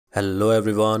Hello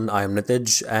everyone, I am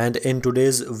Nitij, and in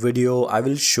today's video I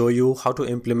will show you how to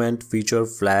implement feature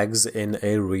flags in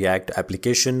a React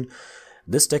application.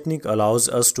 This technique allows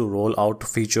us to roll out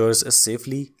features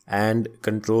safely and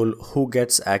control who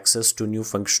gets access to new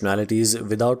functionalities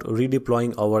without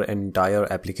redeploying our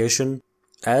entire application.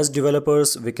 As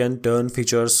developers, we can turn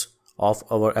features of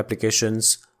our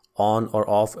applications on or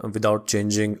off without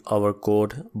changing our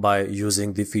code by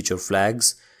using the feature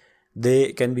flags.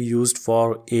 They can be used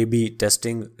for A/B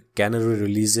testing, canary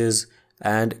releases,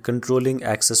 and controlling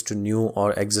access to new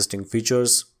or existing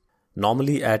features.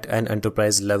 Normally at an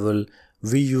enterprise level,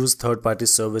 we use third-party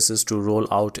services to roll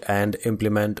out and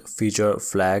implement feature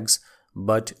flags.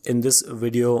 But in this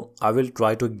video, I will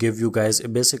try to give you guys a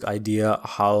basic idea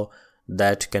how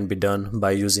that can be done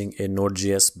by using a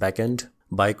Node.js backend,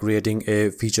 by creating a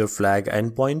feature flag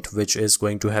endpoint, which is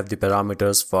going to have the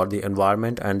parameters for the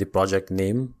environment and the project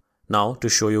name. Now, to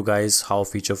show you guys how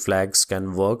feature flags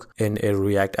can work in a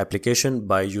React application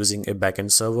by using a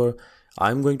backend server,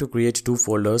 I'm going to create two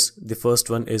folders. The first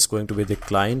one is going to be the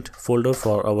client folder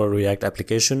for our React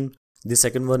application. The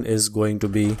second one is going to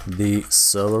be the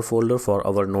server folder for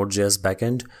our Node.js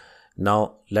backend.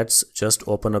 Now, let's just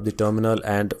open up the terminal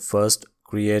and first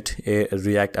create a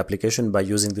React application by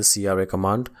using the CRA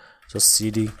command. So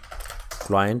cd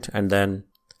client and then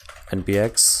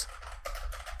npx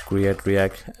create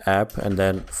React app and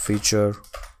then feature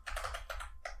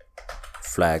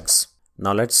flags.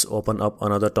 Now let's open up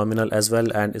another terminal as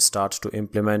well and start to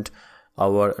implement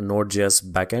our Node.js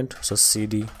backend. So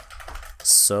cd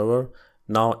server.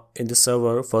 Now in the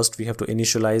server, first we have to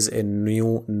initialize a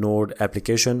new node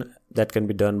application. That can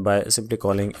be done by simply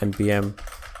calling npm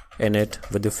init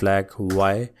with the flag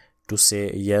y to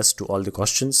say yes to all the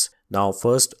questions. Now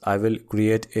first I will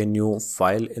create a new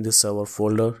file in the server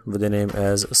folder with the name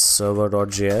as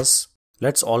server.js.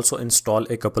 Let's also install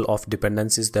a couple of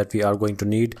dependencies that we are going to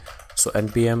need. So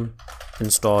npm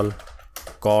install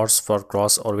CORS for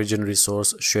cross origin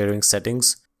resource sharing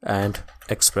settings and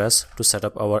express to set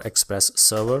up our express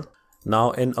server.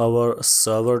 Now in our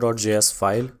server.js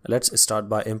file, let's start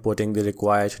by importing the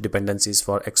required dependencies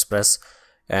for express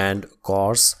and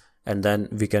CORS, and then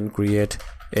we can create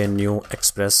a new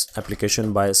express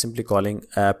application by simply calling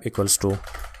app equals to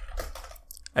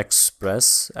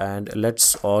express. And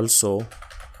let's also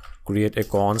create a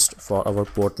const for our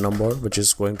port number, which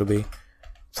is going to be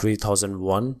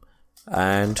 3001,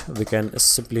 and we can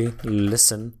simply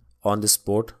listen on this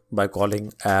port by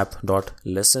calling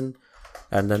app.listen,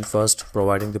 and then first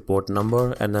providing the port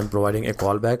number and then providing a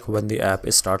callback when the app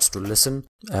starts to listen.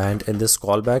 And in this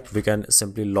callback we can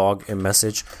simply log a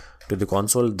message to the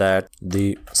console that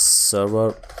the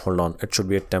server, it should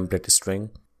be a template string,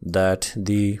 that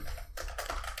the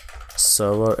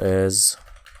server is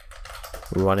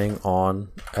running on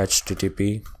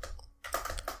http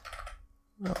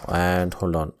and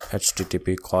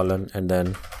http colon and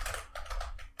then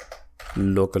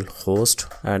localhost,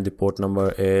 and the port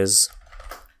number is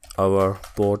our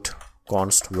port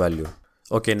const value.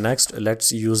 Okay, next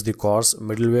let's use the CORS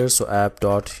middleware. So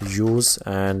app.use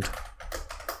and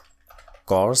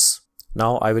CORS.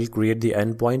 Now I will create the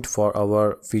endpoint for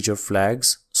our feature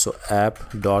flags. So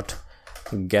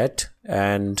app.get,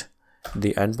 and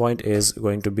the endpoint is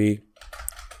going to be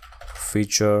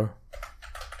feature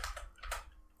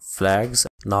flags.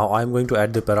 Now I'm going to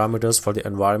add the parameters for the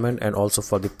environment and also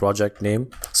for the project name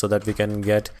so that we can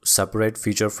get separate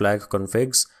feature flag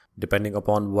configs depending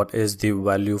upon what is the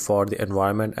value for the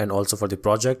environment and also for the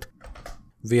project.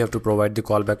 We have to provide the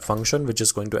callback function, which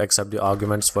is going to accept the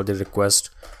arguments for the request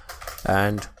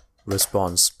and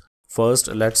response. First,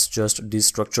 let's just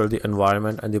destructure the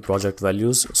environment and the project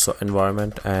values. So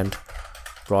environment and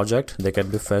project, they can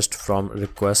be fetched from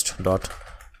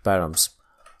request.params.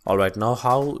 Alright, now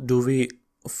how do we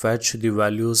fetch the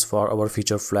values for our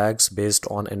feature flags based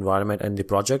on environment and the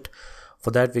project?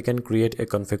 For that, we can create a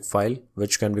config file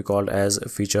which can be called as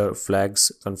feature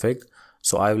flags config.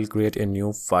 So I will create a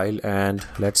new file and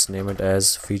let's name it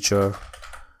as feature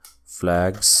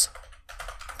flags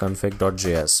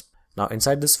config.js. Now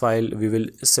inside this file we will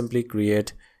simply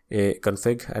create a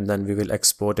config and then we will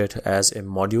export it as a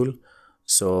module.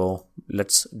 So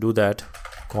let's do that.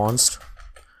 Const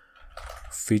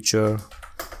feature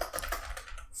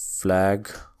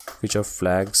flags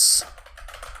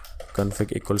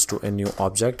config equals to a new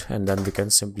object, and then we can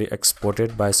simply export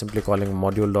it by simply calling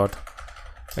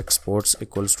module.exports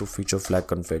equals to feature flag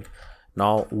config.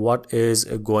 Now what is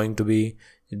going to be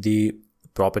the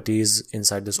properties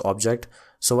inside this object?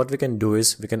 So what we can do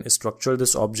is we can structure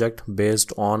this object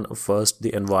based on first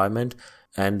the environment,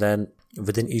 and then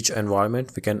within each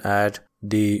environment we can add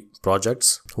the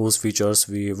projects whose features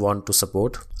we want to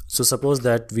support. So suppose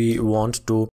that we want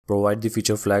to provide the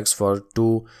feature flags for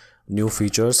two new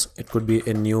features. It could be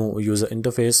a new user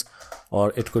interface,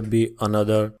 or it could be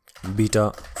another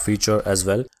beta feature as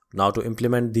well. Now to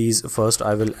implement these, first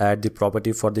I will add the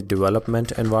property for the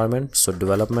development environment. So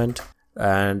development,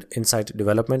 and inside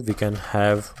development we can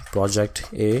have project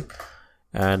A,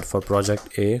 and for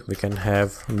project A we can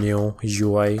have new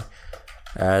UI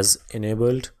as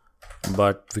enabled,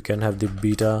 but we can have the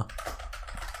beta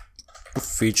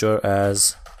feature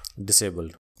as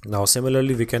disabled. Now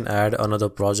similarly we can add another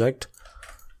project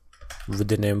with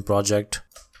the name project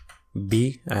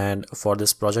B, and for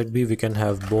this project B we can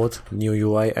have both new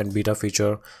UI and beta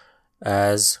feature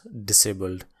as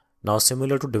disabled. Now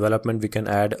similar to development, we can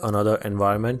add another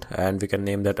environment, and we can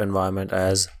name that environment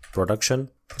as production.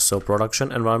 So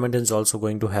production environment is also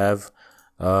going to have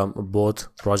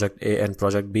both project A and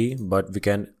project B, but we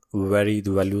can vary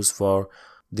the values for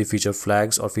the feature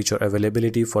flags or feature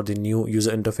availability for the new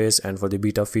user interface and for the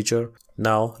beta feature.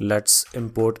 Now let's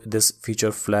import this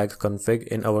feature flag config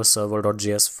in our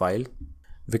server.js file.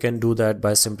 We can do that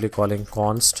by simply calling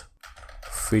const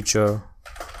feature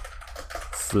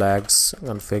flags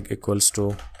config equals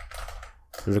to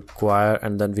require,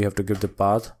 and then we have to give the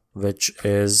path, which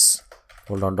is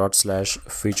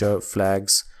 /feature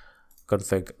flags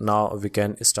config. Now we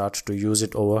can start to use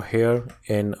it over here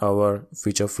in our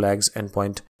feature flags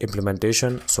endpoint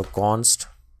implementation. So const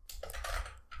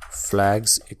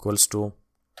flags equals to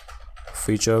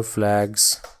feature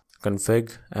flags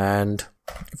config, and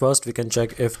first we can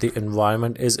check if the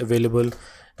environment is available,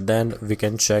 then we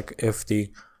can check if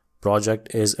the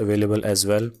project is available as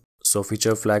well. So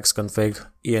feature flags config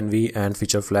env and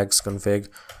feature flags config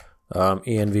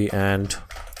env and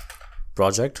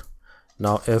project.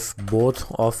 Now if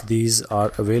both of these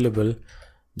are available,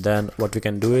 then what we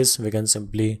can do is we can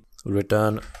simply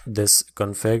return this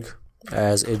config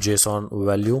as a JSON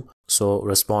value, so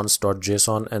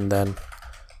response.json and then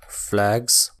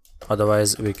flags.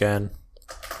 Otherwise we can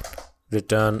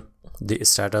return the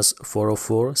status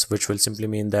 404, which will simply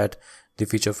mean that the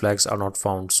feature flags are not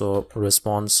found. So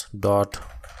response dot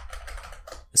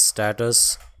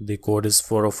status, the code is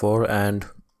 404, and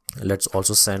let's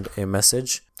also send a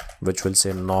message which will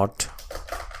say not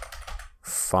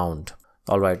found.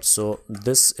 Alright, so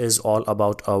this is all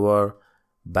about our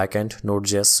backend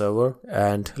Node.js server,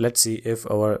 and let's see if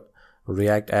our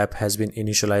React app has been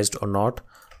initialized or not.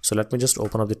 So let me just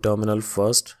open up the terminal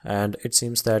first, and it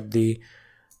seems that the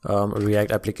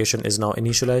React application is now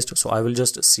initialized. So I will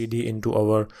just cd into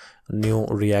our new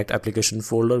React application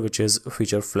folder, which is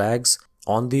feature flags.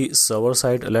 On the server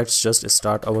side, let's just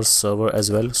start our server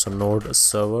as well. So node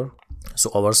server.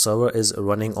 So our server is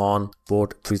running on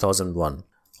port 3001.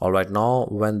 Alright, now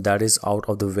when that is out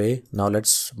of the way, now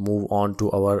let's move on to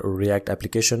our React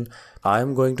application. I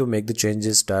am going to make the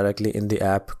changes directly in the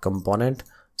app component.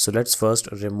 So let's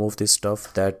first remove the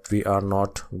stuff that we are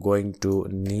not going to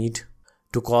need.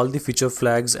 To call the feature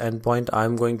flags endpoint,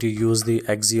 I'm going to use the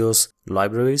Axios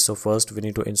library. So first we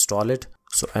need to install it.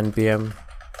 So npm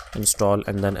install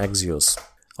and then Axios.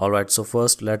 Alright, so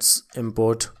first let's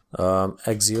import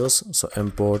Axios. So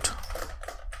import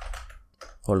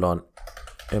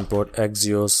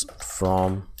Axios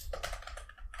from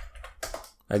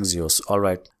Axios.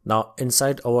 Alright, now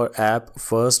inside our app,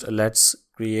 first let's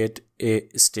create a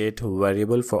state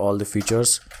variable for all the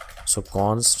features. So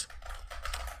const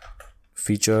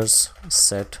features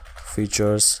set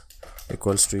features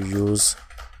equals to use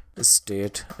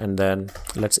state, and then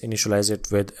let's initialize it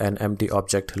with an empty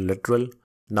object literal.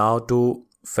 Now to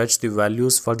fetch the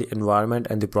values for the environment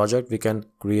and the project, we can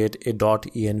create a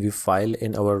 .env file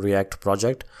in our React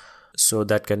project. So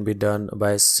that can be done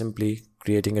by simply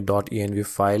creating a .env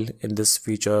file in this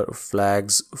feature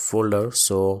flags folder.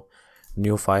 So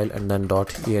new file and then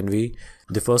 .env.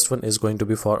 The first one is going to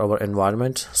be for our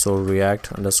environment. So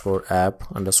react underscore app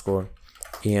underscore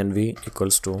env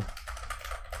equals to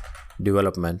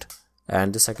development,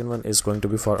 and the second one is going to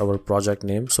be for our project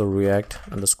name. So react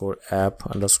underscore app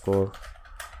underscore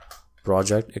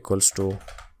project equals to,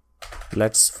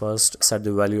 let's first set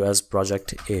the value as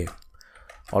project A.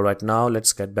 Alright, now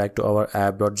let's get back to our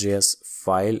app.js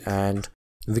file, and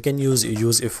we can use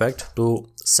effect to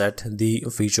set the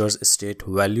features state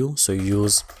value. So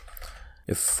use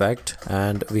effect,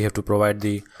 and we have to provide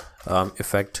the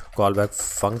effect callback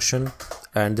function,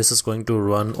 and this is going to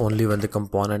run only when the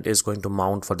component is going to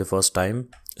mount for the first time.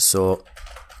 So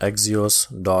axios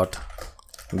dot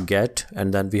get,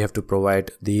 and then we have to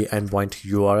provide the endpoint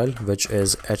URL, which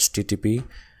is http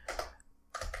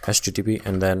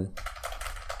and then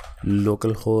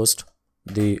localhost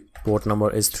the port number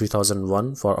is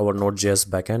 3001 for our Node.js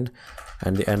backend,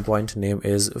 and the endpoint name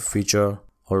is feature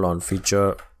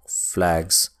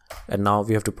flags. And now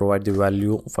we have to provide the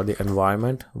value for the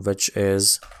environment, which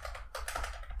is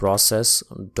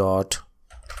process.env.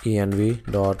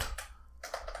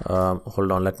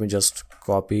 Let me just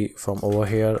copy from over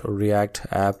here, react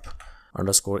app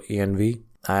underscore env,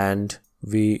 and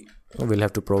we will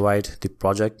have to provide the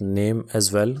project name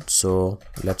as well. So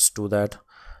let's do that.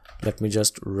 Let me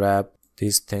just wrap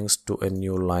these things to a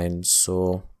new line.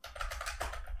 So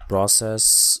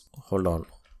process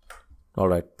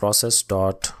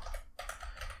process.env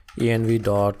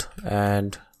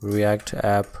and react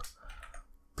app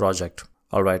project.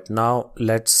 All right, now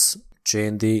let's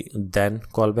change the then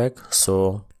callback.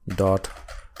 So dot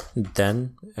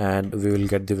then, and we will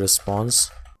get the response.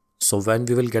 So when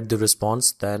we will get the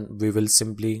response, then we will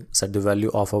simply set the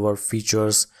value of our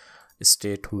features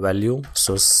state value.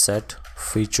 So set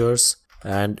features,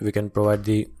 and we can provide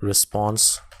the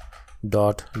response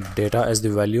dot data as the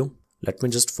value. Let me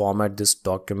just format this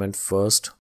document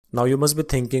first. Now you must be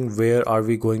thinking, where are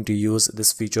we going to use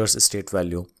this features state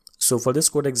value? So for this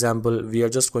code example, we are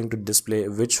just going to display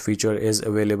which feature is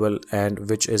available and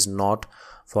which is not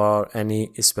for any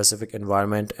specific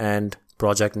environment and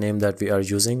project name that we are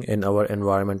using in our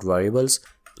environment variables.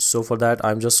 So for that,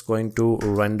 I'm just going to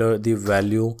render the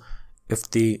value if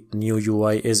the new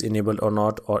UI is enabled or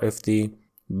not, or if the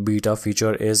beta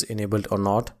feature is enabled or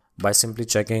not, by simply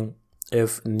checking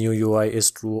if new UI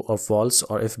is true or false,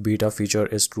 or if beta feature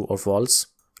is true or false.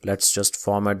 Let's just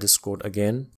format this code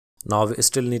again. Now we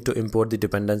still need to import the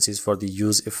dependencies for the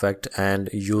use effect and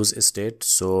use state.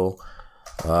 So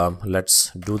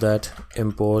let's do that.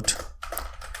 Import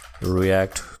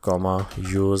react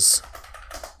use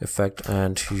effect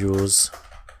and use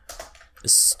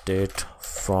state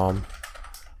from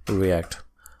React.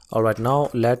 All right, now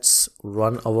let's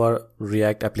run our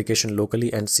React application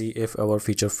locally and see if our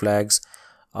feature flags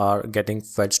are getting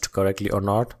fetched correctly or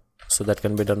not. So that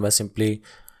can be done by simply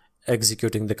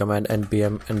executing the command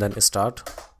npm and then start.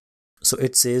 So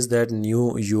it says that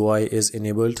new UI is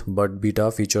enabled but beta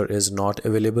feature is not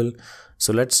available.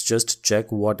 So let's just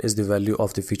check what is the value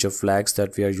of the feature flags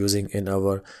that we are using in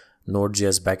our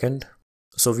Node.js backend.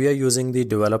 So we are using the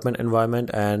development environment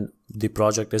and the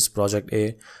project is project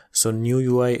A. So new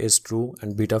UI is true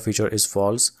and beta feature is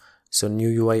false. So new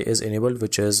UI is enabled,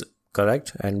 which is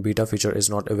correct, and beta feature is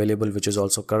not available, which is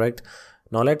also correct.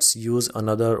 Now let's use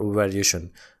another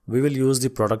variation. We will use the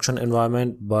production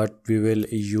environment, but we will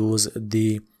use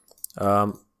the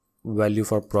value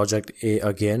for project A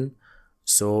again.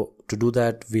 So to do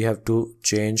that, we have to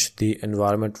change the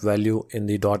environment value in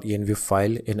the .env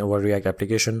file in our React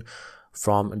application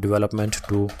from development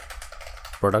to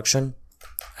production,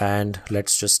 and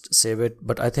let's just save it.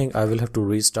 But I think I will have to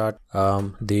restart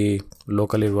the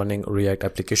locally running React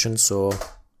application. So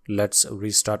let's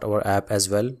restart our app as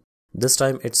well. This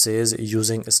time it says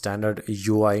using standard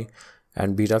UI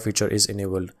and beta feature is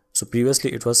enabled. So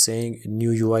previously it was saying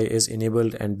new UI is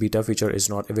enabled and beta feature is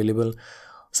not available.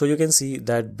 So you can see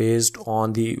that based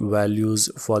on the values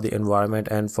for the environment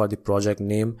and for the project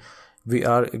name, we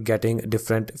are getting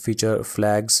different feature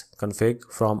flags config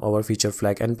from our feature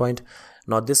flag endpoint.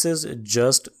 Now this is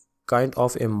just kind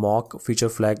of a mock feature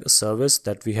flag service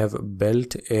that we have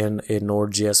built in a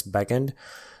Node.js backend.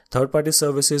 Third-party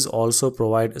services also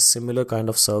provide a similar kind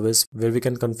of service where we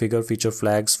can configure feature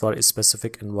flags for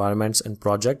specific environments and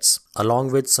projects,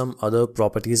 along with some other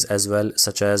properties as well,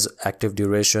 such as active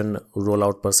duration,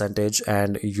 rollout percentage,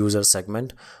 and user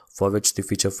segment, for which the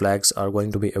feature flags are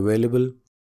going to be available.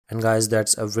 And guys,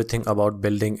 that's everything about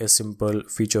building a simple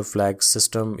feature flag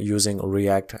system using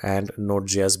React and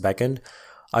Node.js backend.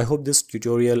 I hope this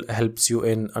tutorial helps you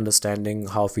in understanding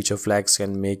how feature flags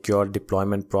can make your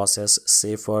deployment process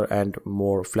safer and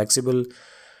more flexible.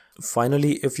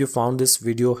 Finally, if you found this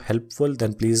video helpful,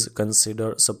 then please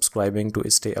consider subscribing to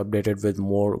stay updated with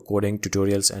more coding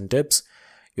tutorials and tips.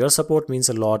 Your support means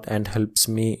a lot and helps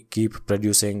me keep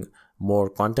producing more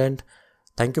content.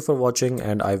 Thank you for watching,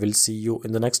 and I will see you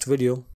in the next video.